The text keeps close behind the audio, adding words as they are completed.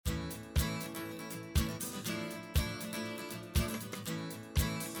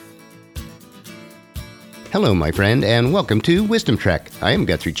Hello, my friend, and welcome to Wisdom Trek. I am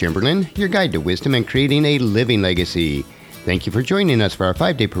Guthrie Chamberlain, your guide to wisdom and creating a living legacy. Thank you for joining us for our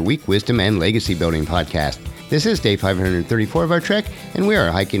 5-day-per-week wisdom and legacy building podcast. This is day 534 of our trek, and we are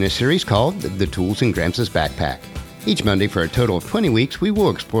hiking a series called The Tools in Gramps' Backpack. Each Monday for a total of 20 weeks, we will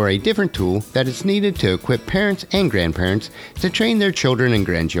explore a different tool that is needed to equip parents and grandparents to train their children and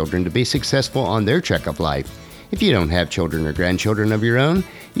grandchildren to be successful on their trek of life. If you don't have children or grandchildren of your own,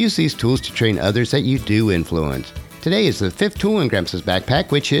 use these tools to train others that you do influence. Today is the 5th tool in Gramps'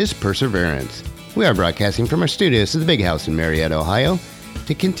 backpack, which is perseverance. We are broadcasting from our studios at the Big House in Marietta, Ohio.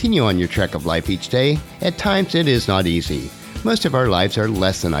 To continue on your trek of life each day, at times it is not easy. Most of our lives are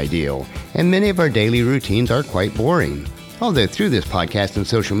less than ideal, and many of our daily routines are quite boring. Although through this podcast and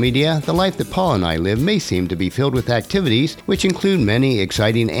social media, the life that Paul and I live may seem to be filled with activities which include many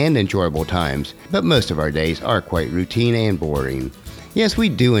exciting and enjoyable times, but most of our days are quite routine and boring. Yes, we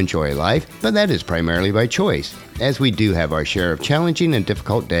do enjoy life, but that is primarily by choice, as we do have our share of challenging and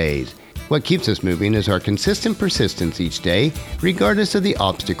difficult days. What keeps us moving is our consistent persistence each day, regardless of the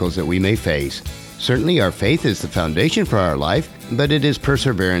obstacles that we may face. Certainly our faith is the foundation for our life, but it is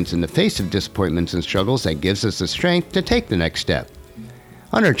perseverance in the face of disappointments and struggles that gives us the strength to take the next step.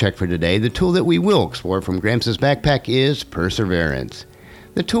 On our trek for today, the tool that we will explore from Gramps' backpack is perseverance.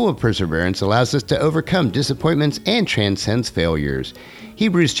 The tool of perseverance allows us to overcome disappointments and transcends failures.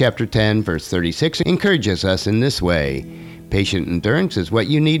 Hebrews chapter 10, verse 36 encourages us in this way. Patient endurance is what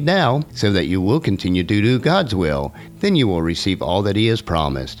you need now, so that you will continue to do God's will. Then you will receive all that He has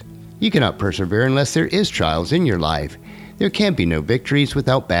promised. You cannot persevere unless there is trials in your life. There can be no victories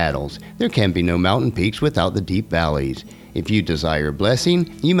without battles. There can be no mountain peaks without the deep valleys. If you desire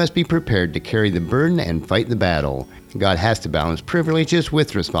blessing, you must be prepared to carry the burden and fight the battle. God has to balance privileges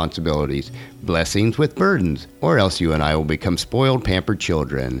with responsibilities, blessings with burdens, or else you and I will become spoiled, pampered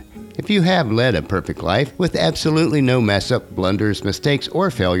children. If you have led a perfect life with absolutely no mess-up, blunders, mistakes,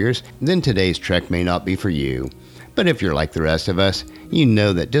 or failures, then today's trek may not be for you. But if you're like the rest of us, you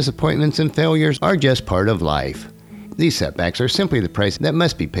know that disappointments and failures are just part of life. These setbacks are simply the price that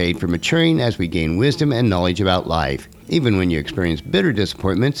must be paid for maturing as we gain wisdom and knowledge about life. Even when you experience bitter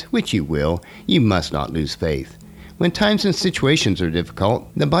disappointments, which you will, you must not lose faith. When times and situations are difficult,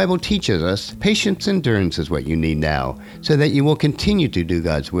 the Bible teaches us patience and endurance is what you need now, so that you will continue to do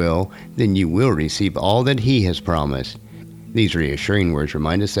God's will, then you will receive all that He has promised. These reassuring words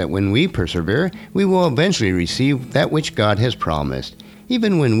remind us that when we persevere, we will eventually receive that which God has promised.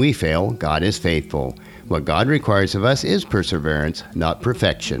 Even when we fail, God is faithful. What God requires of us is perseverance, not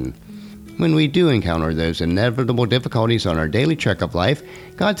perfection. When we do encounter those inevitable difficulties on our daily trek of life,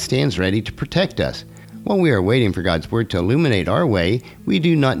 God stands ready to protect us. While we are waiting for God's word to illuminate our way, we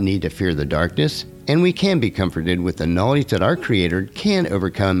do not need to fear the darkness, and we can be comforted with the knowledge that our Creator can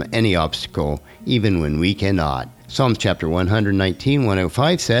overcome any obstacle, even when we cannot. Psalms chapter 119,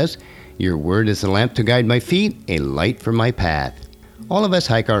 105 says, "Your word is a lamp to guide my feet, a light for my path." All of us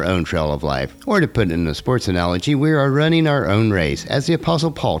hike our own trail of life, or to put it in a sports analogy, we are running our own race, as the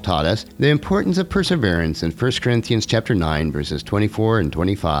Apostle Paul taught us the importance of perseverance in 1 Corinthians chapter 9, verses 24 and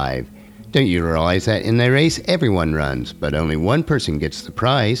 25. Don't you realize that in a race everyone runs, but only one person gets the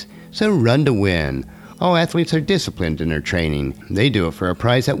prize? So run to win. All athletes are disciplined in their training. They do it for a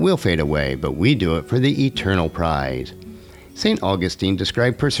prize that will fade away, but we do it for the eternal prize. St. Augustine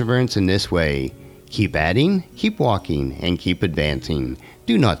described perseverance in this way. Keep adding, keep walking, and keep advancing.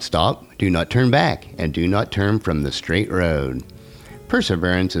 Do not stop, do not turn back, and do not turn from the straight road.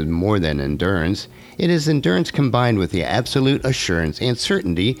 Perseverance is more than endurance. It is endurance combined with the absolute assurance and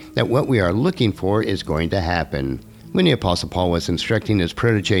certainty that what we are looking for is going to happen. When the Apostle Paul was instructing his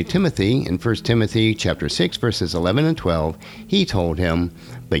protege Timothy in 1 Timothy chapter 6, verses 11 and 12, he told him,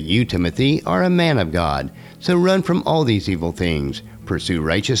 "But you, Timothy, are a man of God, so run from all these evil things. Pursue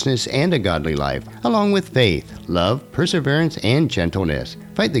righteousness and a godly life, along with faith, love, perseverance, and gentleness.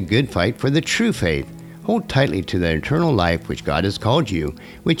 Fight the good fight for the true faith. Hold tightly to the eternal life which God has called you,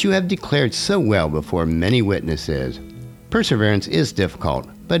 which you have declared so well before many witnesses." Perseverance is difficult,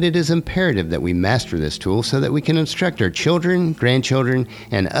 but it is imperative that we master this tool so that we can instruct our children, grandchildren,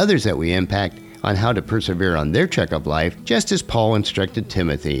 and others that we impact on how to persevere on their trek of life, just as Paul instructed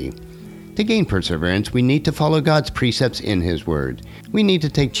Timothy. To gain perseverance, we need to follow God's precepts in His Word. We need to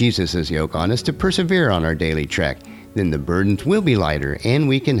take Jesus' yoke on us to persevere on our daily trek. Then the burdens will be lighter and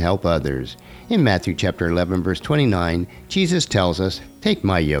we can help others. In Matthew chapter 11, verse 29, Jesus tells us, "Take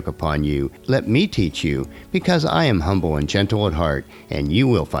my yoke upon you, let me teach you, because I am humble and gentle at heart, and you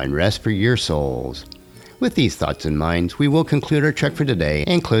will find rest for your souls." With these thoughts in mind, we will conclude our trek for today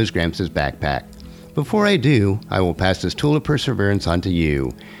and close Gramps' backpack. Before I do, I will pass this tool of perseverance on to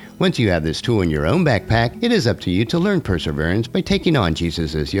you. Once you have this tool in your own backpack, it is up to you to learn perseverance by taking on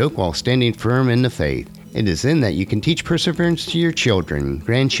Jesus' yoke while standing firm in the faith. It is then that you can teach perseverance to your children,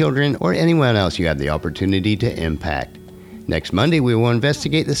 grandchildren, or anyone else you have the opportunity to impact. Next Monday, we will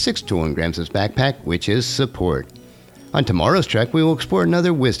investigate the sixth tool in Gramps' backpack, which is support. On tomorrow's trek, we will explore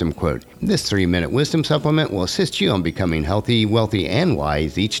another wisdom quote. This 3-minute wisdom supplement will assist you on becoming healthy, wealthy, and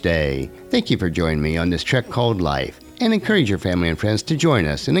wise each day. Thank you for joining me on this trek called life, and encourage your family and friends to join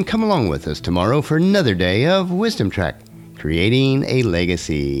us and then come along with us tomorrow for another day of Wisdom Trek, creating a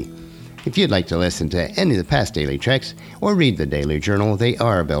legacy. If you'd like to listen to any of the past daily treks or read the daily journal, they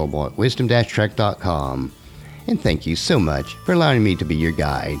are available at wisdom-trek.com. And thank you so much for allowing me to be your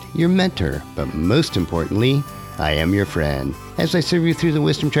guide, your mentor, but most importantly, I am your friend as I serve you through the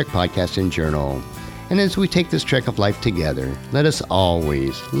Wisdom Trek podcast and journal. And as we take this trek of life together, let us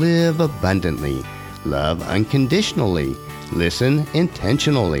always live abundantly, love unconditionally, listen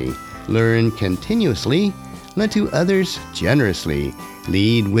intentionally, learn continuously, lend to others generously,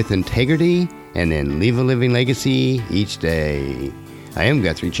 lead with integrity, and then leave a living legacy each day. I am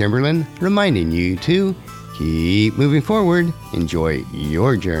Guthrie Chamberlain, reminding you to keep moving forward, enjoy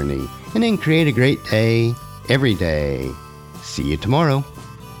your journey, and then create a great day every day. See you tomorrow.